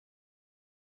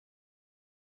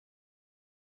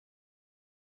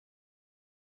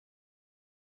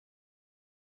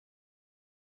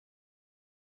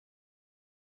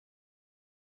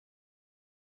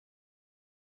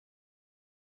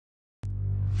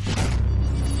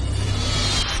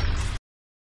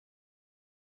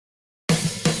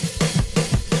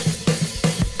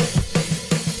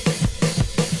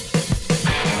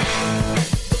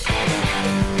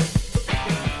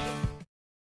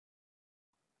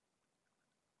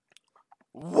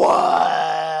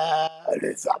What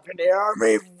is up in the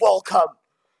army? Welcome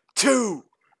to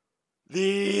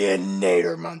the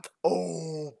Inator month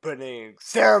opening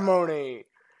ceremony.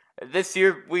 This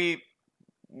year we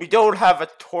don't have a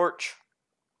torch.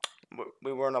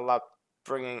 We weren't allowed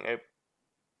bringing a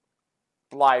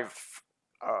live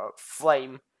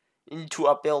flame into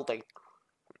a building.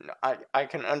 I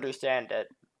can understand it,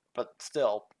 but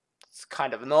still, it's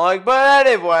kind of annoying. But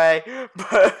anyway,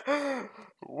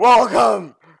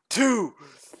 welcome to.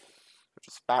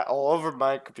 Just spat all over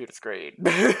my computer screen.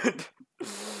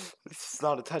 This is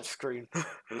not a touch screen.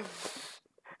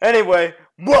 Anyway,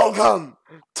 welcome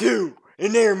to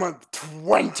Inator Month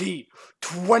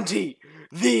 2020,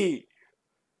 the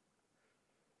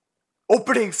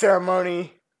opening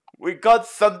ceremony. We got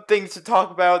some things to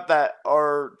talk about that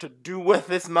are to do with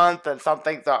this month, and some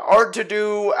things that aren't to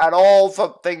do at all.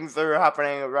 Some things that are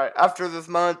happening right after this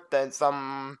month, and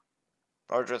some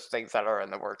are just things that are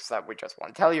in the works that we just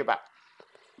want to tell you about.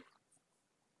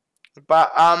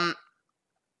 But,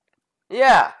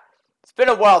 yeah, it's been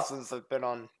a while since I've been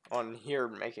on here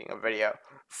making a video.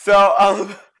 So,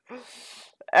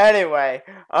 anyway,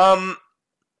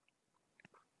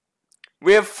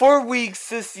 we have 4 weeks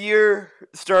this year,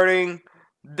 starting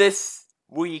this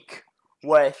week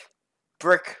with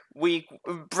Brick Week.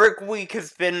 Brick Week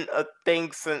has been a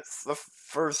thing since the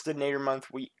first Inator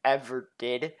month we ever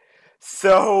did.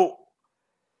 So,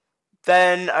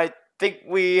 then I think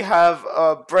we have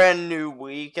a brand new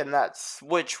week, and that's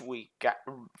Switch Week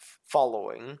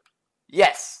following.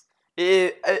 Yes,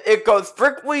 it goes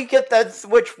Brick Week and then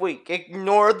Switch Week.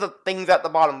 Ignore the things at the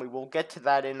bottom. We will get to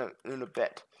that in a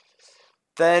bit.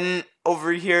 Then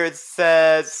over here it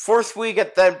says Force Week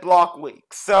and then Block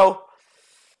Week. So,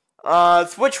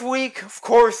 Switch Week, of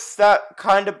course, that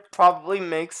kind of probably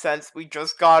makes sense. We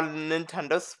just got a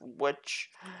Nintendo Switch,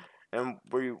 and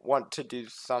we want to do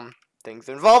some things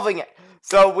involving it.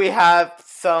 So we have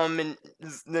some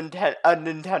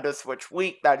Nintendo Switch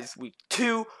Week. That is week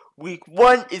 2. Week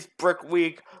 1 is Brick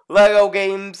Week, Lego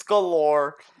games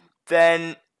galore.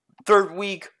 Then 3rd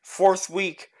week, 4th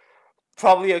week,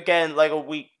 probably again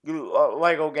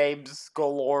Lego games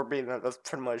galore, being that that's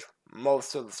pretty much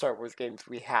most of the Star Wars games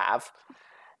we have.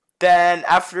 Then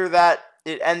after that,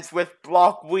 it ends with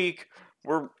Block Week.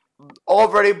 We're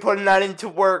already putting that into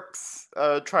works,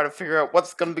 trying to figure out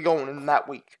what's going to be going in that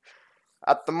week.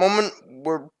 At the moment,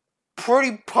 we're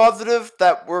pretty positive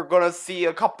that we're going to see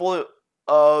a couple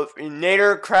of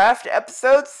Inator Craft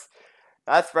episodes.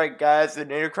 That's right, guys,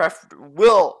 Inator Craft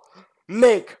will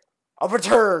make a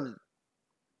return.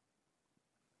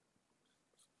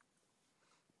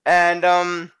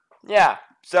 And, yeah,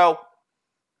 so,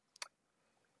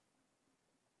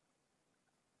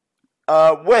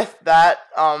 with that,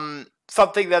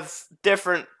 something that's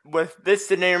different with this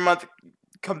Inator month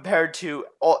compared to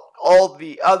all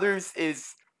the others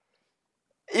is,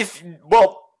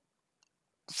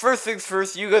 first things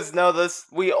first, you guys know this,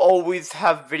 we always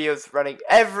have videos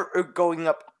going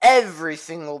up every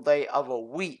single day of a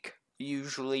week,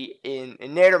 usually in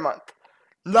Inator month.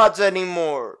 Not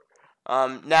anymore.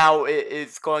 Now it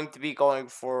is going to be going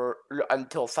for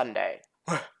until Sunday.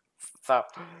 So,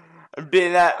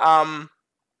 being that,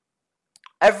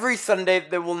 every Sunday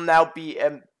there will now be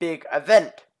a big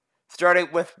event.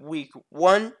 Starting with week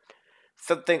 1,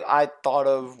 something I thought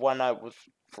of when I was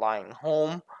flying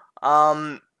home.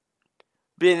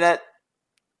 Being that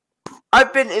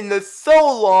I've been in this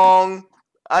so long,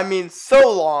 and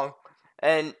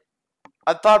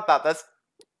I thought about this.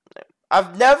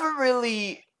 I've never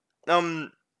really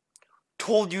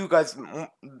told you guys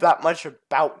that much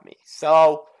about me.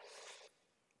 So,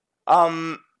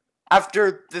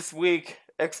 after this week,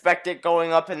 expect it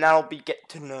going up, and that'll be Get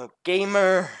to Know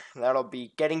Gamer. That'll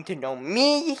be getting to know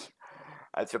me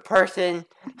as a person,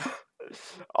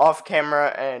 off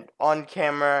camera and on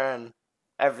camera, and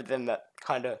everything that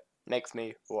kind of makes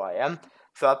me who I am.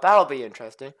 So that'll be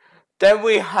interesting. Then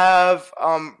we have,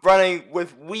 running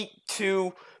with week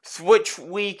 2, Switch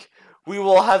Week, we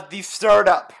will have the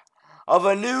startup of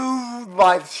a new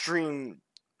live stream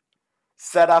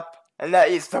setup, and that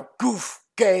is the Goof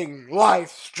Gang live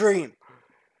stream.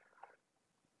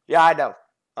 Yeah, I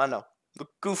know, the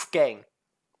Goof Gang.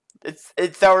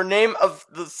 It's our name of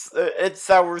it's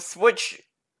our Switch,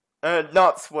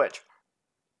 not Switch.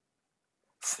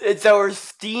 It's our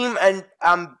Steam and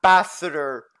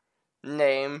ambassador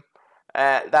name.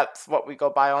 That's what we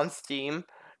go by on Steam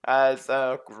as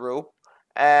a group.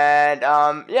 And,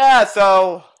 yeah,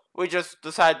 so we just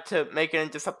decided to make it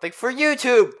into something for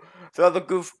YouTube. So the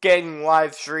Goof Gang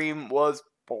live stream was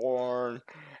born,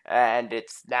 and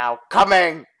it's now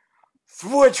coming.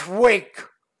 Switch Week.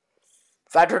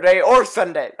 Saturday or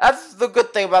Sunday. That's the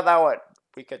good thing about that one.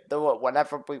 We could do it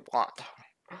whenever we want.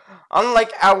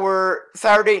 Unlike our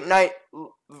Saturday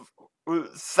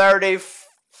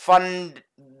fun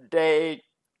day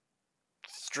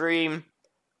stream.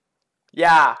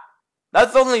 Yeah,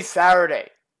 that's only Saturday.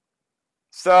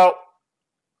 So,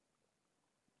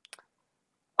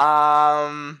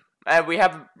 and we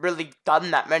haven't really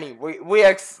done that many.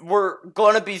 We're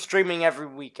gonna be streaming every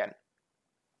weekend.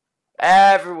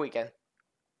 Every weekend.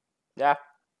 Yeah,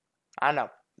 I know.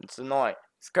 It's annoying.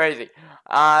 It's crazy.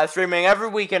 Streaming every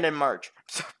weekend in March.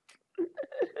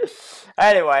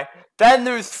 Anyway, then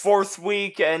there's Force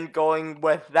Week, and going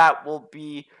with that will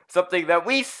be something that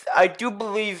I do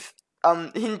believe,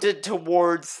 hinted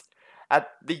towards at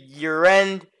the year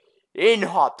end in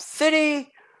Hop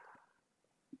City,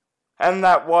 and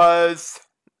that was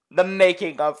the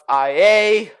making of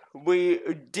IA. We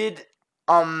did,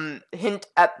 hint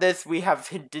at this. We have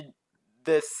hinted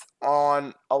this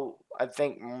on, I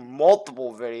think,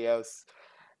 multiple videos,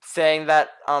 saying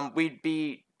that, we'd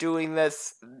be doing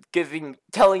this,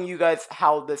 telling you guys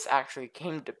how this actually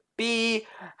came to be,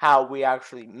 how we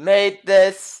actually made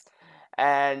this,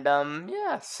 and,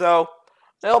 yeah, so,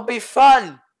 it'll be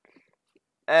fun.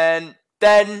 And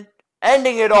then,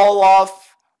 ending it all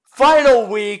off, final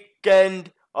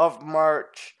weekend of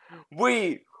March,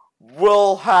 we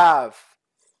will have,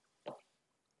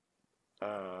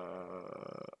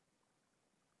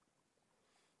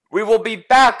 we will be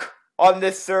back on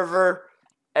this server,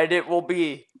 and it will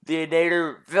be the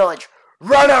Inator Village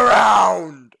Run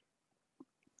Around!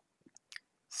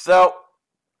 So,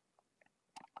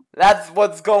 that's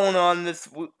what's going on this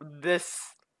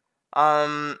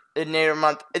Inator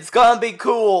month. It's gonna be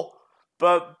cool,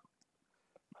 but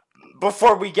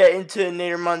before we get into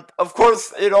Inator month, of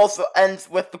course, it also ends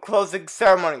with the closing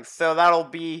ceremony, so that'll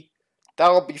be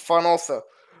fun also.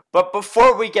 But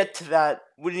before we get to that,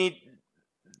 we need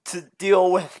to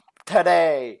deal with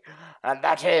today, and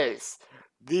that is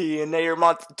the Inator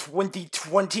month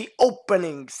 2020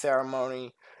 opening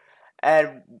ceremony,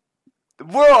 and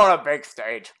we're on a big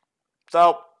stage,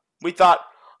 so we thought,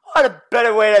 what a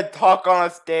better way to talk on a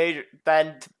stage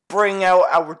than to bring out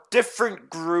our different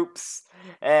groups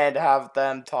and have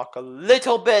them talk a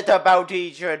little bit about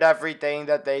each and everything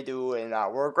that they do in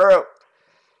our group.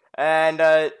 And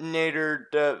Inator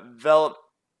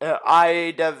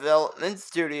IA Development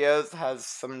Studios has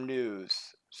some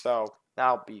news, so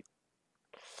that'll be.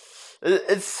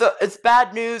 It's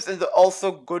bad news and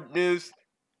also good news,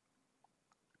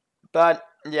 but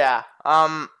yeah,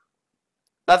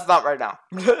 that's not right now.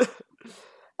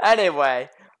 Anyway,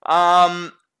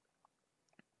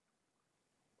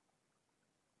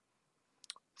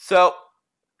 so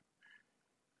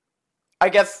I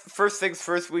guess first things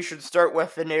first, we should start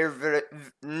with the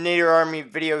Inator Army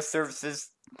Video Services.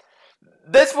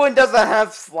 This one doesn't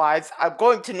have slides. I'm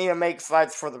going to need to make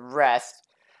slides for the rest,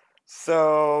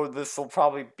 so this will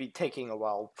probably be taking a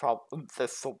while.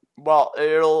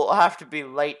 It'll have to be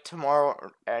late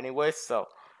tomorrow anyway. So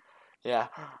yeah,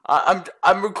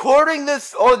 I'm recording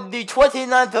this on the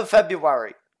 29th of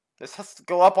February. This has to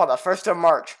go up on the 1st of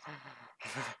March.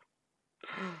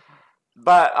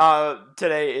 But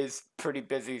today is pretty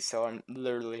busy, so I'm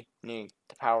literally needing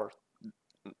to power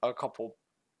a couple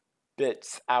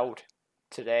bits out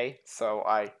today, so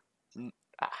I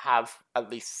have at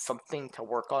least something to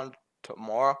work on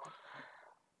tomorrow.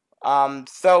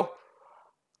 So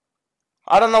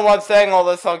I don't know why I'm saying all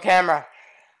this on camera.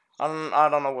 I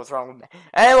don't know what's wrong with me.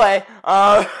 Anyway,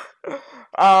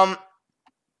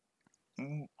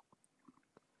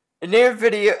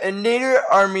 Inator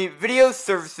Army Video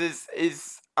Services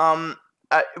is,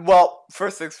 well,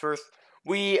 first things first,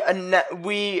 we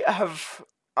have,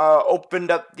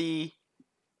 opened up the,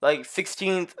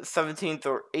 16th, 17th,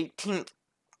 or 18th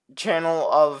channel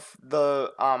of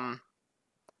the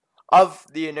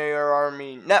Inator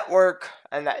Army network,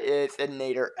 and that is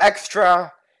Inator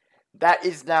Extra. That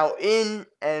is now in,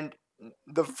 and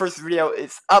the first video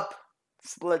is up.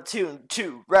 Splatoon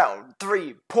 2 Round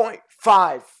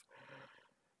 3.5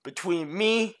 between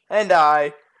me and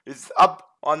I is up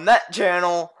on that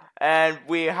channel, and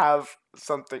we have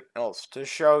something else to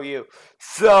show you.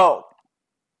 So,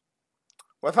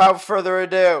 without further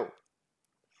ado,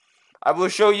 I will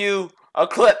show you a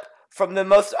clip from the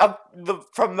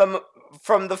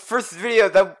first video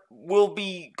that will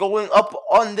be going up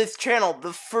on this channel,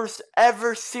 the first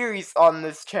ever series on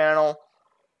this channel.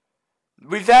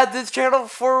 We've had this channel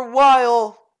for a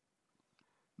while,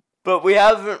 but we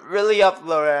haven't really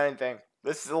uploaded anything.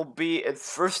 This will be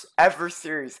its first ever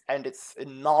series and its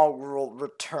inaugural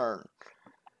return.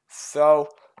 So,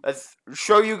 let's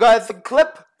show you guys a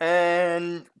clip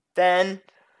and then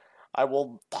I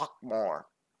will talk more.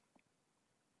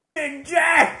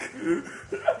 Jack! You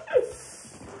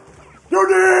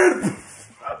did!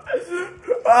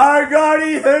 I got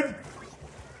Ethan!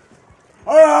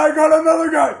 I got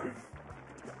another guy!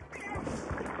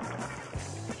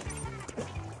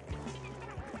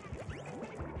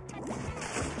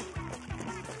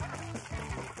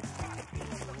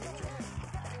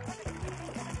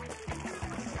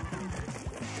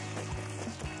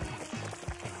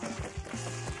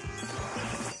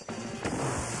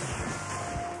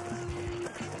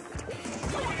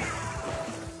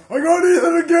 I got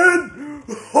Ethan again!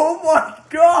 Oh my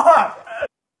god!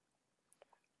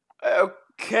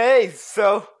 Okay,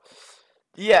 so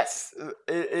yes,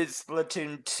 it is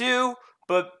Splatoon 2,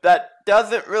 but that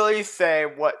doesn't really say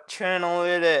what channel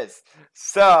it is.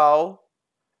 So,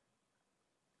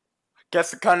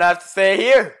 guess I kinda have to say it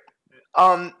here.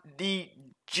 The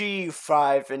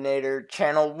G5 Inator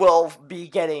channel will be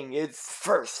getting its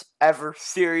first ever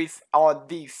series on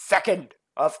the 2nd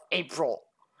of April.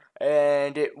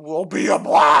 And it will be a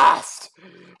blast!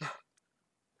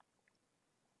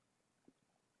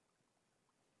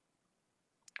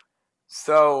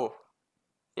 So,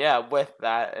 yeah, with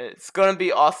that, it's gonna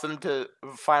be awesome to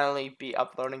finally be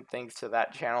uploading things to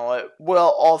that channel. It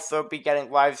will also be getting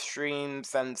live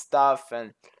streams and stuff and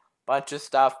a bunch of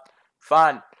stuff.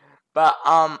 Fun. But,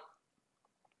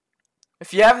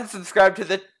 if you haven't subscribed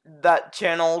to that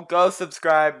channel, go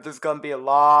subscribe. There's gonna be a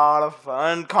lot of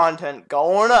fun content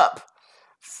going up.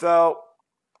 So,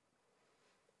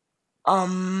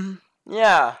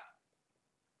 yeah.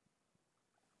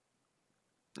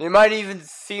 You might even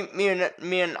see me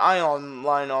and I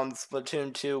online on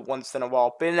Splatoon 2 once in a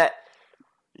while. But in that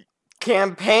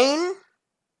campaign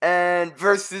and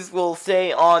versus will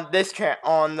stay on this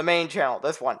on the main channel,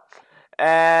 this one.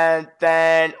 And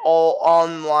then all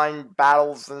online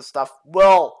battles and stuff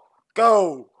will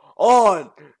go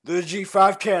on the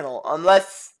G5 channel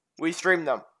unless we stream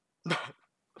them.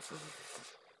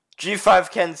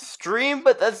 G5 can stream,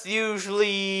 but that's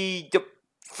usually the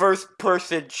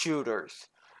first-person shooters.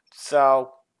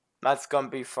 So, that's gonna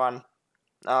be fun.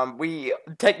 We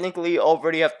technically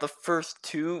already have the first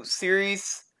 2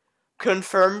 series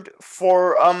confirmed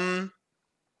for,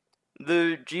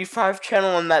 the G5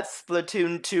 channel, and that's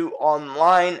Splatoon 2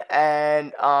 Online,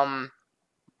 and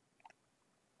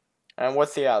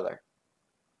what's the other?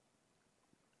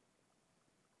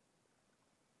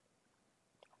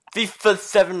 FIFA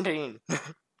 17.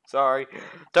 Sorry.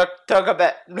 Talk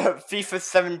about FIFA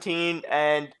 17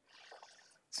 and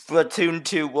Splatoon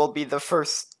 2 will be the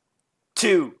first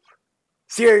 2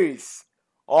 series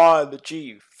on the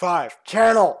G5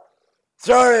 channel,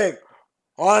 starting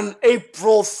on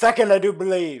April 2nd, I do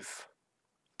believe.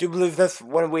 That's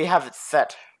when we have it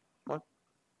set.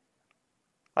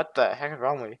 What the heck is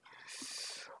wrong with me?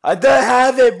 I don't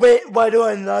have it. Wait, why do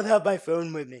I not have my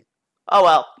phone with me? Oh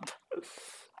well.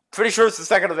 Pretty sure it's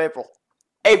the 2nd of April.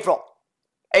 April.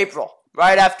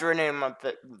 Right after Inator month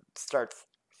it starts.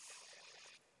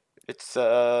 It's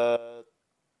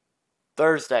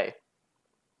Thursday.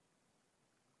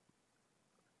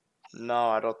 No,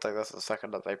 I don't think that's the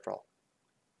 2nd of April.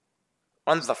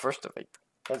 When's the 1st of April?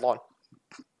 Hold on.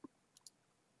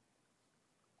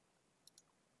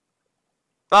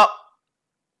 Oh!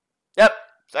 Yep,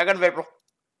 2nd of April.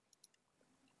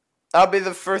 That'll be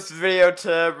the first video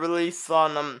to release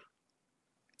on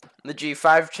the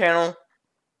G5 channel.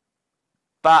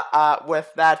 But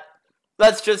with that,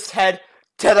 let's just head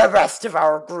to the rest of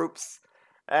our groups.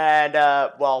 And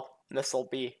well, this will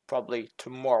be probably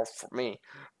tomorrow for me,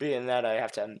 being that I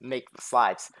have to make the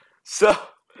slides. So,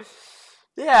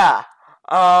 yeah.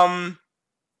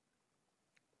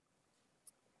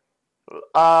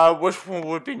 Which one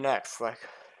would be next? Like,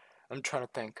 I'm trying to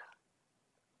think.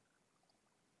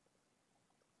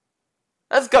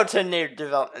 Let's go to Inator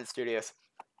Development Studios.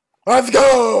 Let's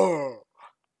go!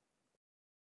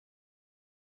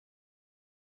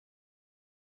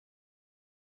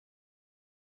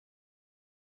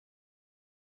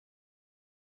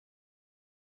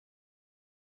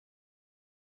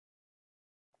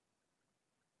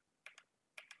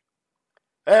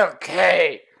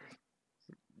 Okay.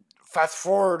 Fast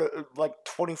forward like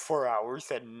 24 hours,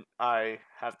 and I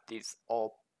have these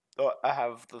all. I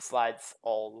have the slides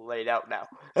all laid out now.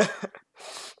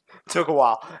 Took a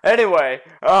while. Anyway,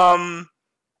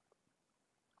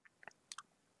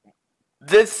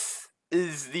 this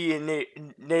is the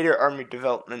Inator Army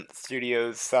Development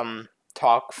Studios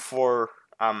talk for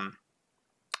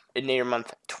Inator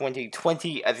month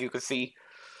 2020, as you can see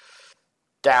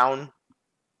down.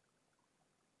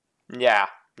 Yeah,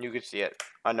 you can see it.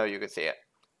 I know you can see it.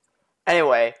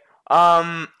 Anyway,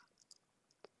 now,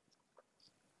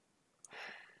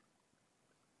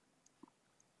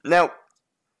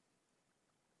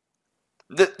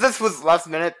 this was last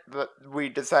minute, but we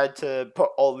decided to put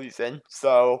all these in,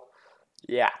 so,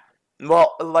 yeah.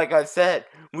 Well, like I said,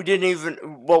 we didn't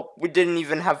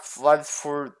even have floods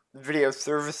for video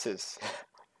services.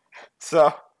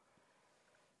 So,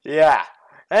 yeah.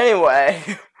 Anyway,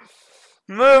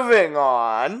 moving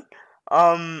on.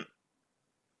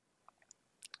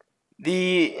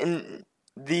 The in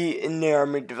the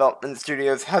Army Development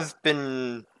Studios has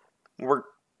been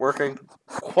working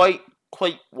quite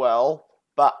well,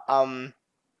 but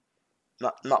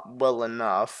not well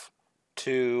enough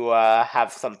to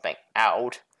have something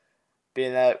out.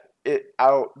 Being that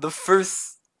the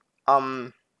first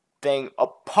thing,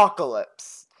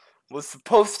 Apocalypse, was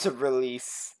supposed to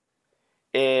release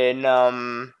in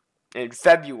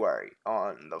February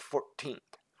on the 14th.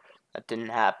 That didn't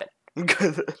happen.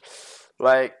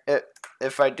 Like,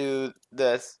 if I do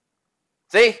this,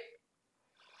 see?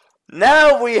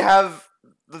 Now we have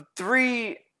the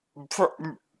 3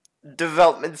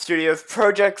 development studios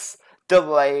projects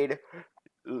delayed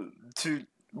to,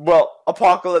 well,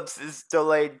 Apocalypse is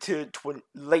delayed to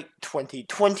late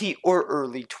 2020 or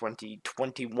early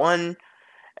 2021,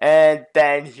 and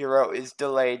then Hero is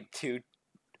delayed to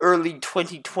early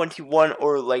 2021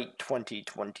 or late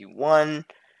 2021,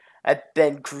 and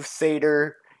then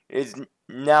Crusader is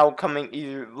now coming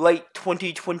either late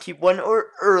 2021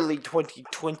 or early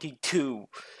 2022.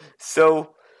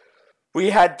 So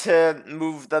we had to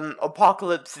move them.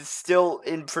 Apocalypse is still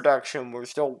in production. We're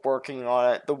still working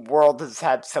on it. The world has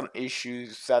had some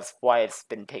issues. That's why it's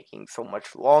been taking so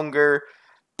much longer.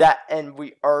 And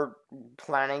we are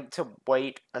planning to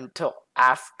wait until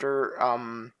after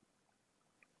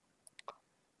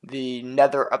the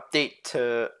Nether update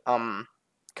to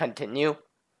continue.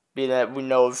 Be that we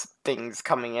know things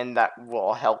coming in that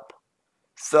will help.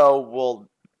 So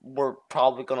we're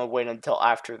probably gonna wait until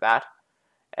after that,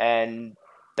 and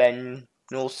then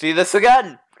you'll see this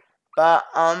again. But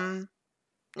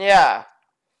yeah.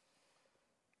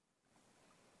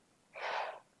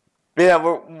 Yeah,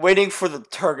 we're waiting for the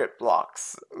target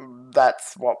blocks.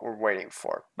 That's what we're waiting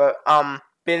for. But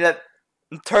being that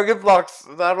target blocks,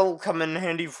 that'll come in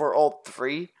handy for all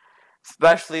 3,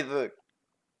 especially the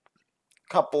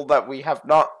couple that we have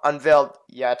not unveiled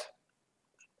yet.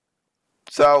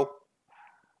 So,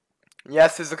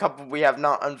 yes, there's a couple we have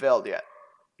not unveiled yet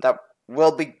that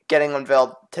will be getting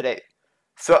unveiled today.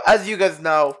 So, as you guys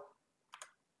know,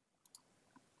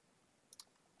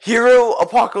 Hero,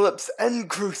 Apocalypse, and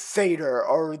Crusader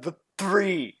are the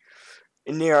 3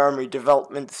 in the Army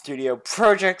Development Studio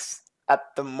projects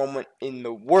at the moment in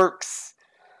the works.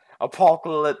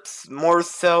 Apocalypse more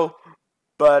so,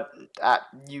 but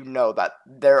you know that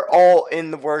they're all in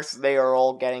the works. They are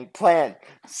all getting planned.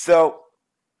 So,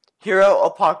 Hero,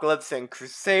 Apocalypse, and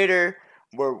Crusader,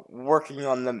 we're working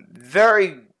on them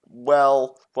very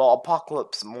well. Well,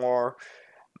 Apocalypse more,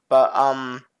 but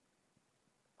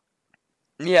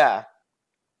yeah.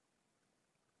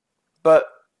 But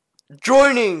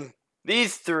joining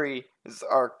these 3 is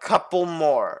our couple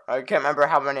more. I can't remember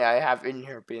how many I have in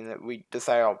here, being that we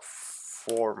decided on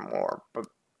 4 more, but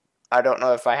I don't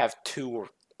know if I have 2 or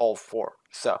all 4.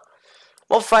 So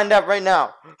we'll find out right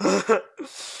now.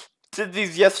 Did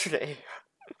these yesterday.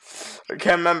 I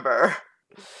can't remember.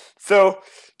 So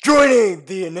joining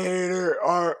the Inator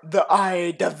or the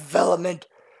I Development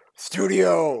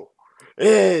Studio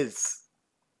is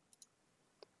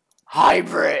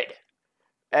Hybrid.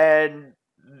 And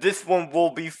this one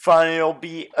will be fun. It'll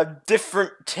be a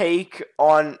different take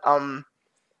on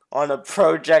a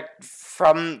project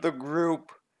from the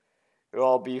group.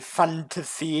 It'll be fun to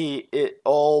see it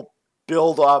all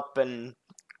build up and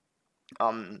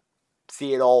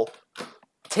see it all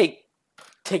take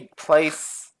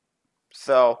place.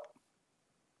 So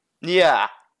yeah.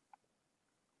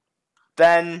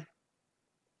 Then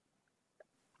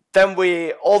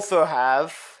we also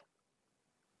have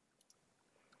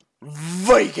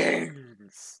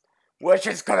Vikings, which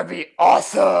is gonna be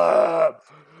awesome.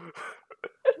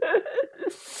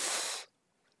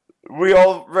 We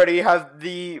already have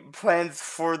the plans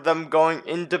for them going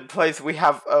into place. We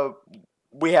have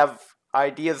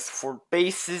ideas for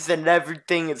bases and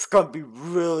everything. It's gonna be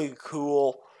really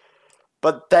cool.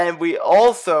 But then we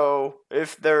also,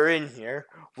 if they're in here,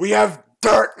 we have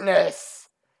Darkness.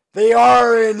 They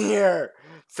are in here.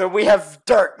 So we have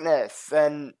Darkness,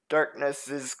 and Darkness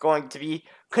is going to be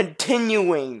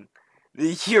continuing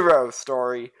the hero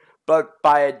story, but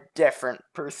by a different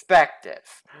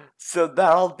perspective. So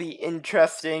that'll be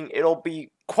interesting. It'll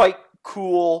be quite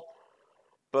cool.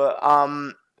 But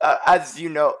as you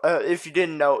know, if you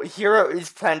didn't know, Hero is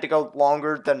planned to go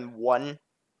longer than one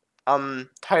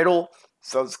title,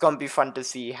 so it's gonna be fun to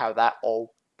see how that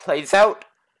all plays out.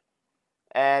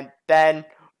 And then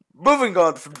moving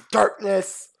on from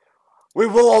Darkness, we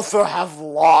will also have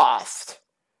Lost.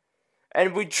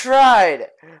 And we tried.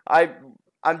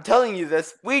 I'm telling you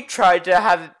this. We tried to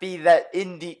have it be that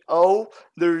in the O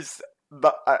there's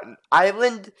an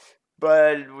island,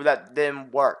 but that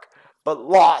didn't work. But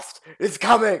Lost is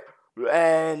coming,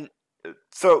 and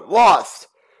so Lost,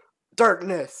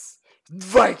 Darkness,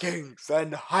 Vikings,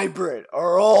 and Hybrid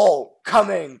are all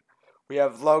coming. We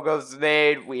have logos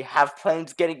made. We have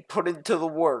plans getting put into the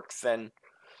works, and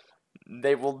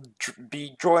they will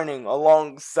be joining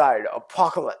alongside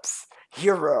Apocalypse,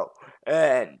 Hero,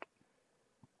 and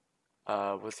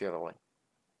what's the other one?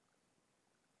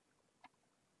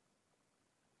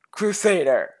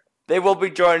 Crusader. They will be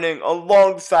joining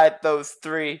alongside those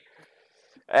three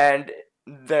and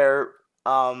their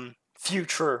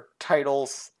future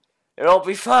titles. It'll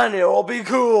be fun. It'll be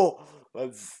cool.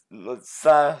 Let's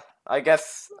I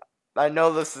guess I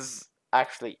know this is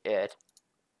actually it.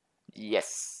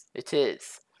 Yes, it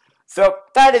is. So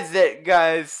that is it,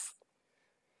 guys.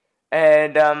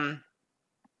 And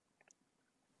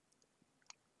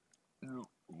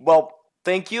well,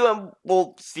 thank you, and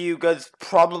we'll see you guys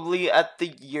probably at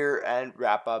the year-end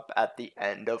wrap-up at the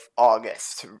end of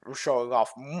August. We're showing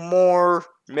off more,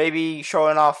 maybe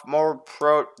showing off more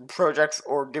projects,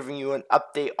 or giving you an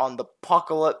update on the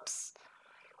Apocalypse,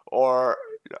 or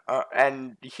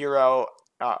and Hero,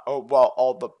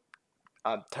 all the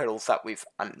titles that we've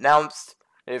announced.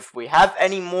 If we have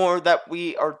any more that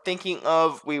we are thinking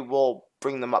of, we will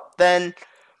bring them up then,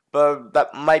 but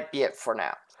that might be it for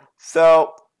now.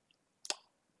 So,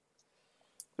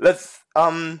 let's,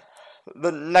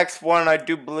 the next one I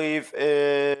do believe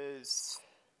is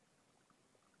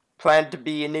planned to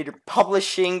be Inator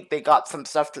Publishing. They got some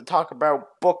stuff to talk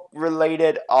about, book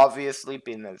related, obviously,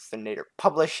 being that it's Inator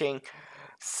Publishing.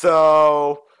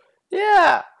 So,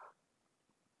 yeah.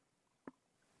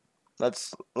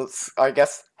 Let's I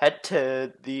guess head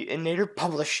to the Inator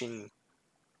Publishing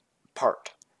part.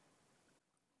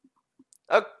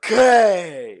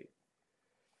 Okay.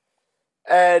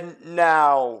 And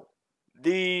now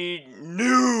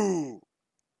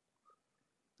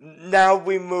now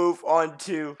we move on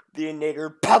to the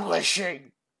Inator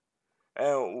Publishing.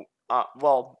 And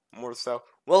well, more so.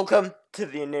 Welcome to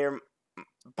the Inator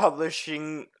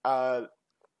Publishing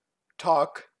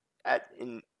talk at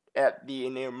the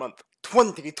Inator Month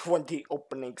 2020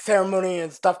 opening ceremony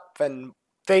and stuff and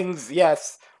things.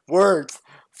 Yes, words,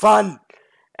 fun,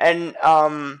 and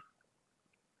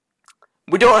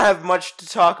we don't have much to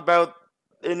talk about.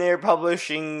 Inator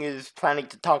Publishing is planning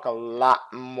to talk a lot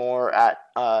more at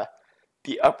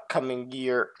the upcoming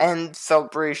year-end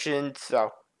celebration,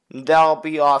 so that'll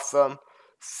be awesome.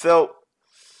 So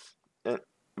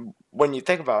when you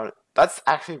think about it, that's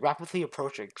actually rapidly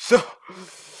approaching. So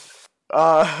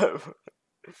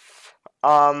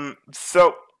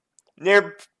so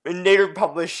Inator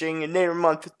Publishing, Inator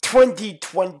Month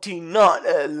 2020, not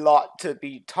a lot to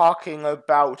be talking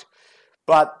about,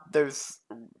 but there's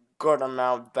a good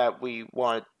amount that we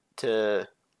want to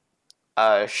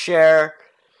share.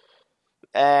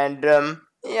 And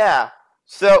yeah,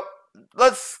 so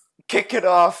let's kick it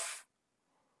off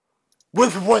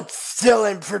with what's still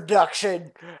in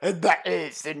production, and that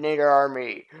is the Inator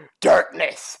Army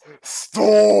Darkness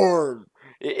Storm.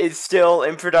 It is still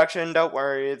in production, don't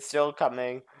worry, it's still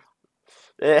coming.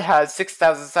 It has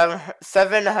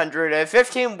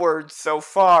 6,715 words so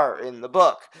far in the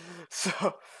book.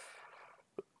 So,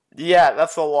 yeah,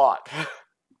 that's a lot.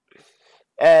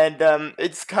 And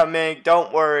it's coming,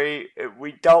 don't worry,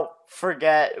 we don't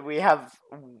forget, we have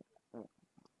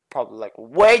probably like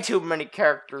way too many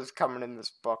characters coming in this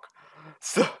book.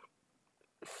 So,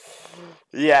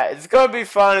 yeah, it's gonna be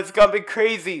fun, it's gonna be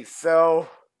crazy, so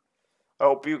I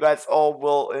hope you guys all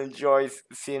will enjoy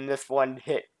seeing this one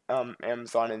hit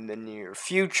Amazon in the near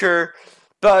future.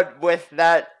 But with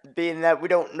that being that we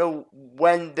don't know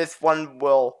when this one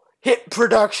will hit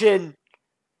production,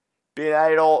 being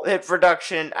that it'll hit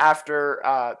production after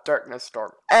Darkness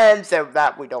Storm ends, so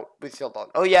that we still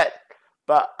don't know yet.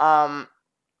 But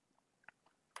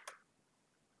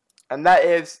and that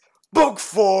is Book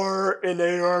 4 in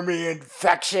Inator Army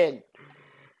Infection.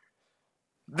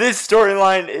 This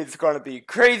storyline is going to be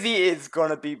crazy. It's going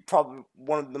to be probably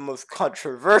one of the most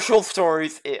controversial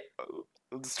storylines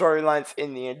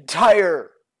in the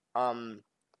entire Inator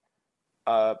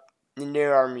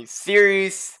Army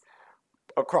series,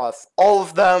 across all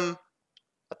of them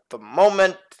at the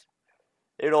moment.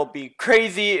 It'll be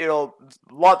crazy.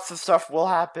 Lots of stuff will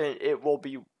happen. It will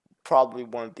be probably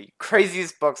one of the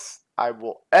craziest books I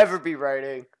will ever be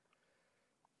writing.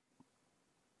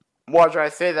 Watch I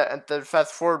say that, and then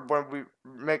fast forward when we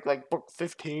make like book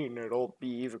 15, it'll be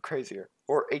even crazier.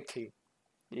 Or 18.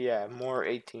 Yeah, more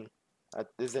 18. That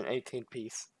is an 18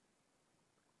 piece.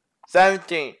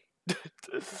 17.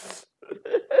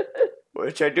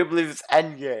 Which I do believe is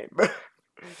Endgame.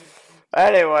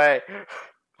 Anyway,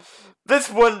 this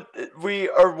one we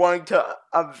are wanting to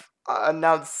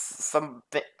announce some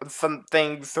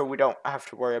things so we don't have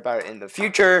to worry about it in the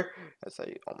future. As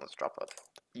I almost drop a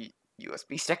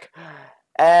USB stick.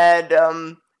 And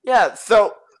yeah,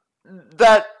 so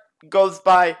that goes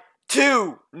by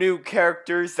 2 new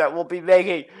characters that will be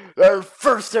making their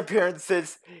first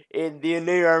appearances in the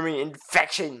Inator Army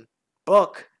Infection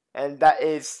book, and that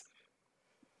is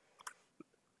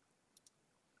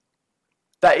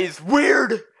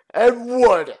Weird and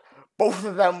Wood. Both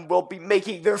of them will be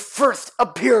making their first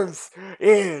appearance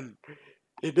in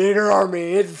Inator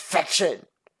Army Infection.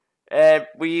 And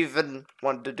we even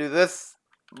wanted to do this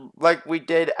like we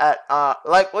did at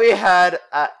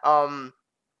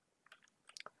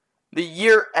the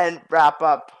year-end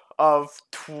wrap-up of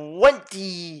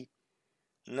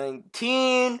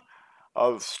 2019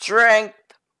 of Strength.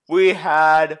 We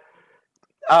had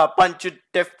a bunch of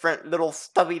different little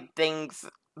stubby things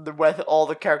with all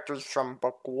the characters from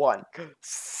book 1.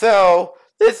 So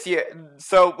this year,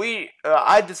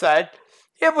 I decided,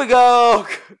 here we go.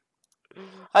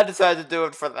 I decided to do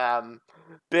it for them.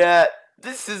 But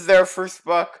this is their first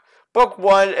book. Book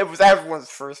 1, it was everyone's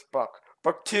first book.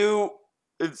 Book 2,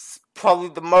 it's probably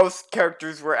the most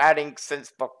characters we're adding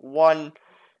since book 1.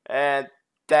 And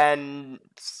then,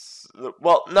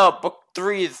 well, no, book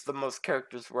 3 is the most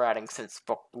characters we're adding since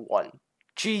book 1.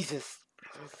 Jesus.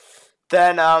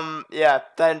 Then,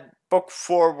 then book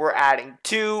 4 we're adding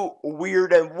 2,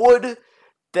 Weird and Wood.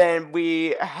 Then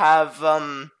we have,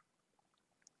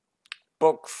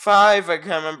 book 5, I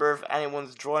can't remember if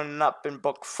anyone's joining up in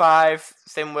book 5.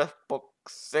 Same with book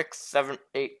 6, 7,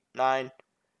 8, 9.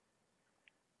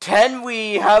 10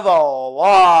 we have a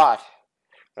lot.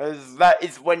 That'll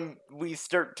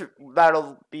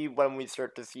be when we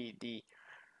start to see the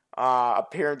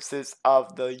appearances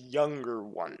of the younger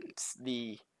ones.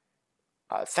 The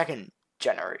second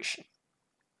generation.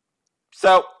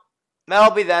 So,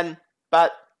 that'll be then.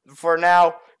 But for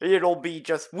now, it'll be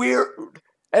just Weird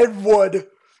and Wood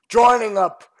joining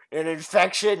up in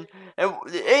Infection, and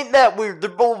ain't that weird? They're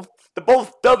both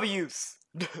W's.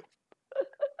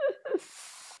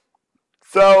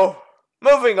 So,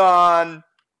 moving on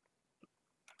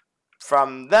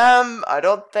from them, I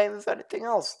don't think there's anything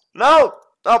else. No,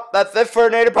 that's it for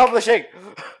Inator Publishing.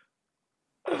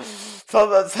 So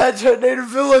let's head to Inator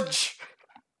Village,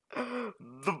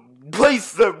 the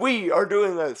place that we are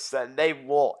doing this, and they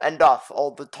will end off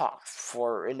all the talks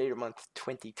for Inator Month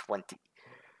 2020.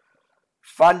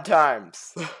 Fun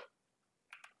times.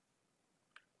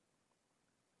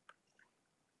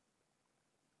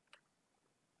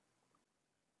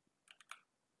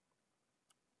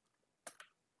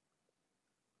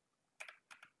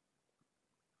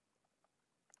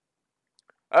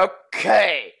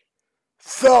 Okay,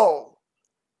 so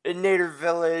Inator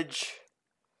Village.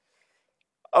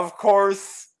 Of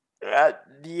course, at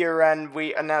year end,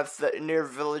 we announced that Inator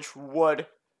Village would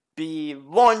be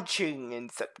launching in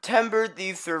September.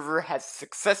 The server has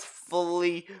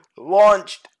successfully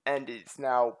launched and is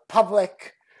now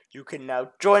public. You can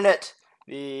now join it.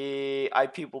 The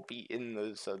IP will be in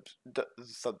the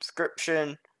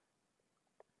subscription.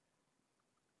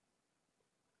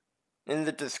 In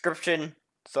the description.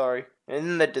 Sorry,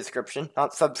 in the description,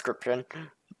 not subscription.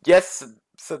 Yes,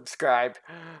 subscribe,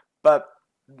 but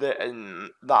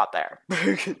not there.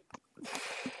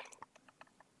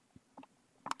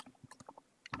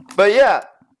 But yeah,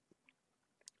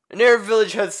 Inator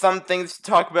Village has some things to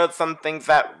talk about, some things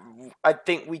that I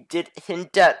think we did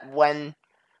hint at when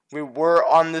we were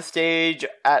on the stage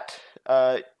at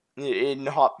in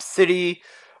Hop City.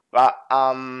 But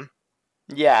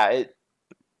yeah,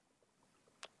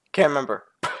 can't remember.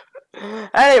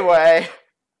 Anyway,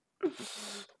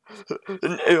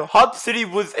 Hop City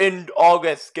was in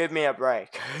August. Give me a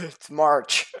break. It's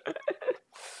March.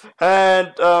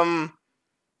 And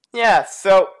yeah.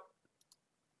 So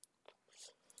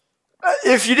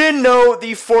if you didn't know,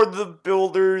 the For the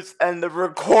Builders and the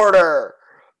Recorder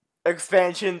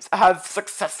expansions have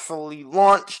successfully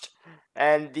launched.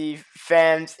 And the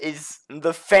fans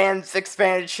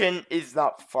expansion is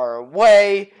not far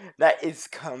away. That is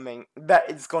coming.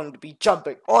 That is going to be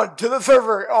jumping onto the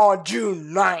server on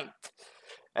June 9th.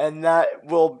 and that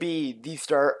will be the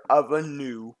start of a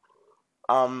new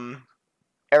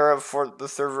era for the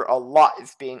server. A lot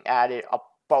is being added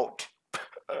about.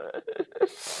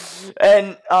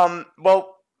 And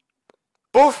well,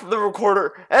 both the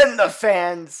recorder and the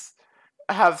fans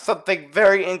have something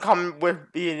very in common with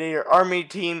the Inator Army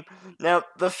team. Now,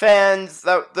 the fans,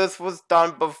 that this was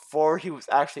done before he was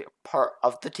actually a part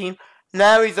of the team.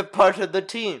 Now he's a part of the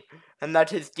team, and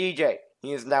that is DJ.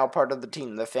 He is now part of the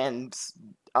team. The fans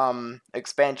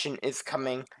expansion is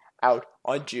coming out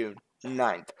on June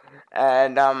 9th.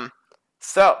 And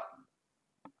so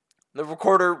the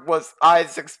recorder was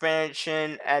I's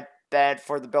expansion, and then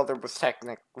for the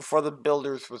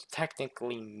builders was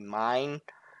technically mine.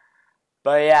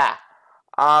 But yeah,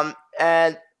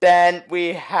 and then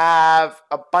we have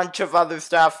a bunch of other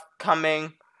stuff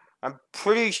coming. I'm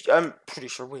pretty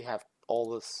sure we have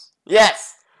all this.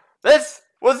 Yes, this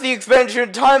was the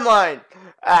expansion timeline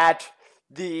at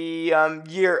the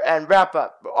year-end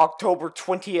wrap-up. October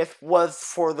 20th was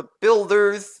for the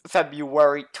builders.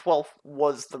 February 12th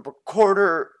was the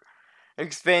recorder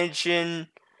expansion.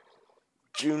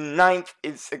 June 9th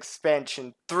is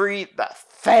expansion 3, the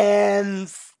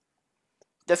fans.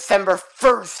 December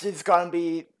 1st is going to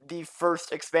be the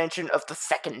first expansion of the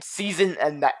second season,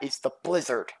 and that is the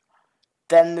Blizzard.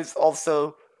 Then there's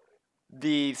also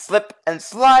the Slip and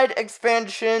Slide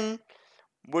expansion,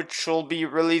 which will be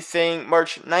releasing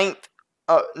March 19th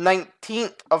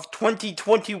of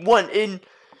 2021 in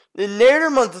the later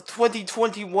month of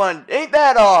 2021. Ain't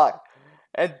that odd?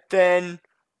 And then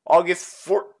August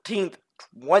 14th,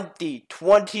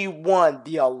 2021,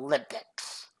 the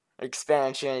Olympics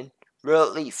expansion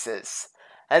releases.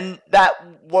 And that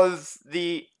was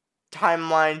the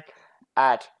timeline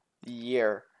at the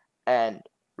year and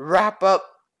wrap up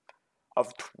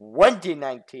of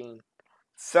 2019.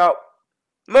 So,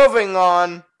 moving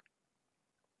on.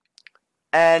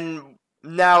 And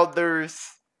now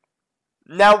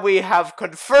we have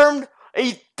confirmed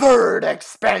a third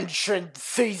expansion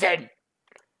season.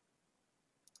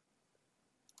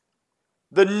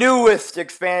 The newest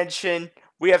expansion.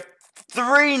 We have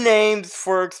 3 names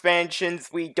for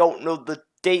expansions. We don't know the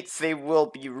dates they will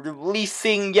be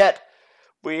releasing yet.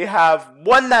 We have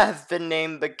one that has been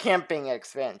named the Camping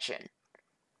expansion.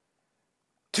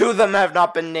 2 of them have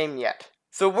not been named yet.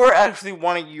 So we're actually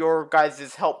wanting your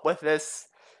guys' help with this.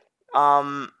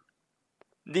 The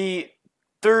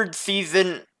third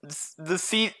season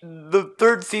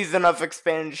of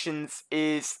expansions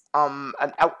is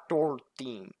an outdoor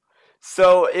theme.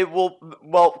 So it will,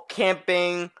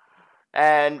 camping,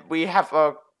 and we have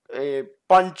a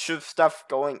bunch of stuff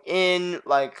going in,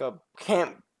 like a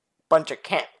bunch of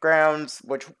campgrounds,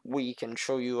 which we can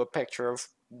show you a picture of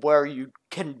where you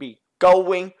can be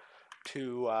going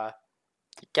to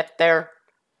get there.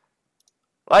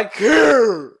 Like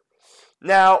here!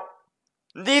 Now,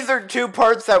 these are 2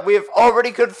 parts that we have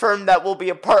already confirmed that will be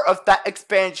a part of that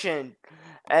expansion.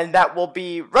 And that will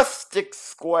be Rustic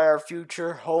Square,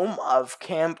 future home of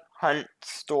Camp Hunt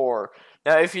Store.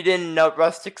 Now, if you didn't know,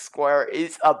 Rustic Square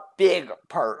is a big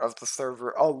part of the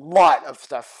server. A lot of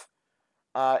stuff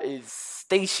is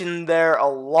stationed there. A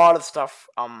lot of stuff,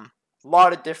 a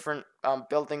lot of different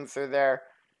buildings are there.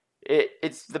 It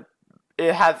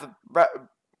has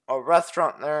a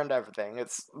restaurant there and everything.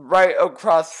 It's right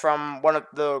across from one of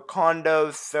the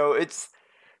condos, so it's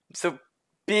a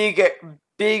big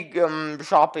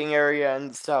shopping area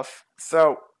and stuff.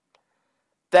 So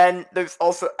then there's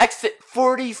also exit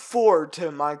 44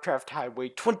 to Minecraft Highway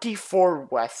 24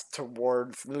 west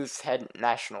towards Moosehead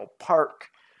National Park.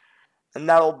 And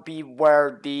that'll be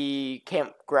where the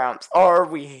campgrounds are.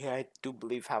 I do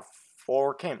believe, have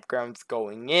 4 campgrounds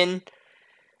going in.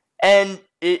 And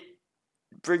it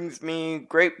brings me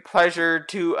great pleasure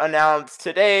to announce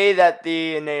today that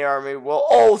the Innate Army will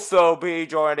also be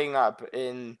joining up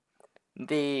in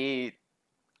the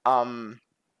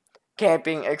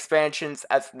camping expansions,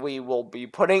 as we will be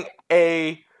putting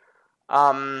a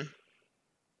burial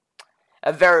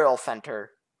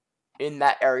center in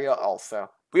that area also.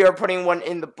 We are putting one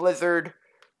in the Blizzard,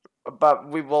 but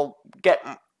we will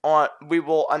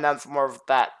announce more of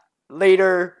that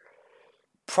later.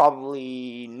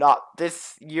 Probably not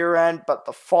this year end, but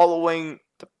the following.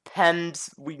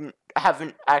 Depends. We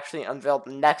haven't actually unveiled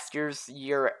next year's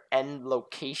year end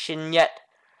location yet.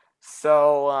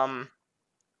 So,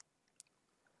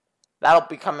 that'll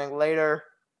be coming later.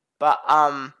 But,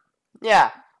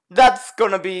 yeah. That's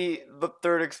gonna be the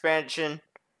third expansion.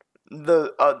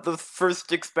 The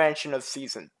first expansion of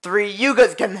Season 3. You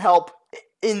guys can help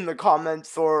in the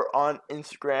comments or on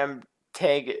Instagram.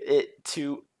 Tag it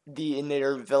to the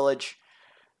Inator Village.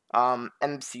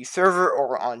 MC server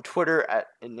or on Twitter at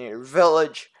Inator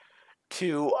Village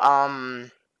to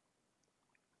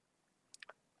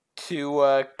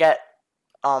get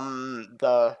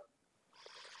the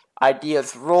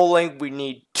ideas rolling. We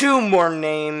need 2 more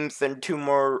names and 2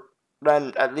 more,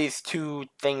 then at least 2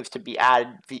 things to be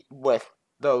added with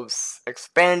those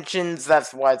expansions.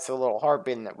 That's why it's a little hard,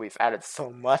 being that we've added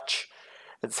so much.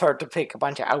 It's hard to pick a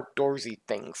bunch of outdoorsy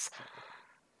things.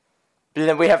 And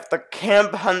then we have the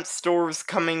camp hunt stores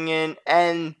coming in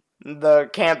and the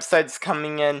campsites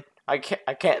coming in. I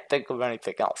can't think of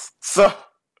anything else. So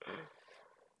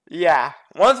yeah,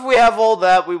 once we have all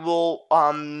that, we will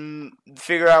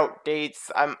figure out dates.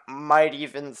 I might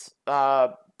even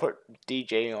put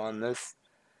DJ on this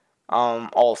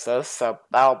also, so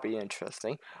that'll be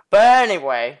interesting. But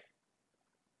anyway,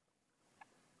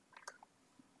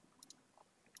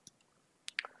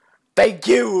 thank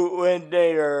you,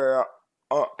 Inator,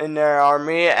 in their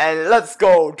army, and let's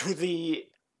go to the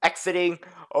exiting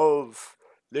of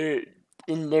the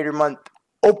Inator month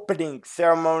opening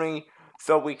ceremony,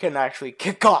 so we can actually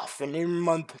kick off Inator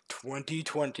month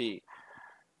 2020.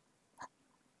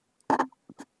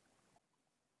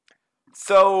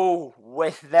 So,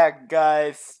 with that,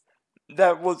 guys,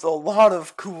 that was a lot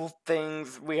of cool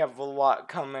things. We have a lot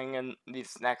coming in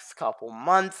these next couple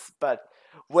months, but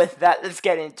with that, let's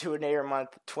get into Inator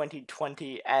month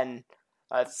 2020, and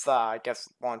let's, I guess,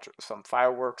 launch some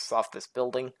fireworks off this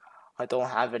building. I don't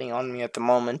have any on me at the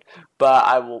moment, but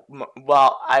I will,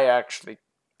 well, I actually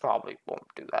probably won't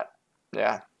do that.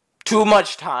 Yeah. Too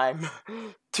much time.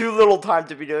 Too little time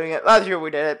to be doing it. Last year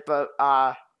we did it, but,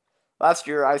 last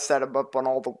year I set them up on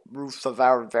all the roofs of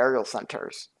our burial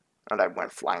centers, and I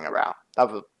went flying around. That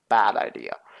was a bad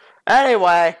idea.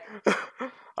 Anyway,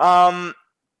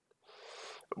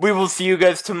 we will see you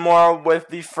guys tomorrow with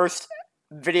the first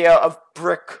video of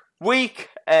Brick Week,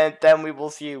 and then we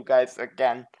will see you guys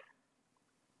again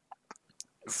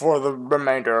for the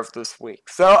remainder of this week.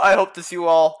 So I hope to see you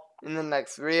all in the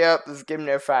next video. This is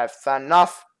GameNair5 signing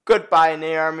off. Goodbye, in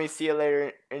the army. See you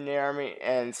later in the army,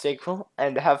 and stay cool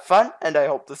and have fun. And I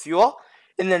hope to see you all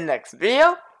in the next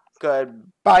video.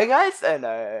 Goodbye, guys, and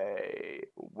I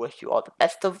wish you all the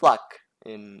best of luck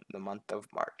in the month of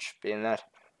March. Being that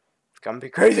it's gonna be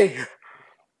crazy, it's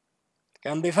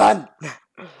gonna be fun.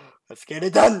 Let's get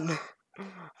it done.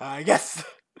 I guess.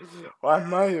 Why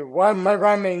am I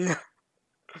rhyming?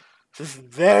 This is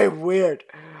very weird.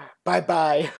 Bye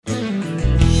bye.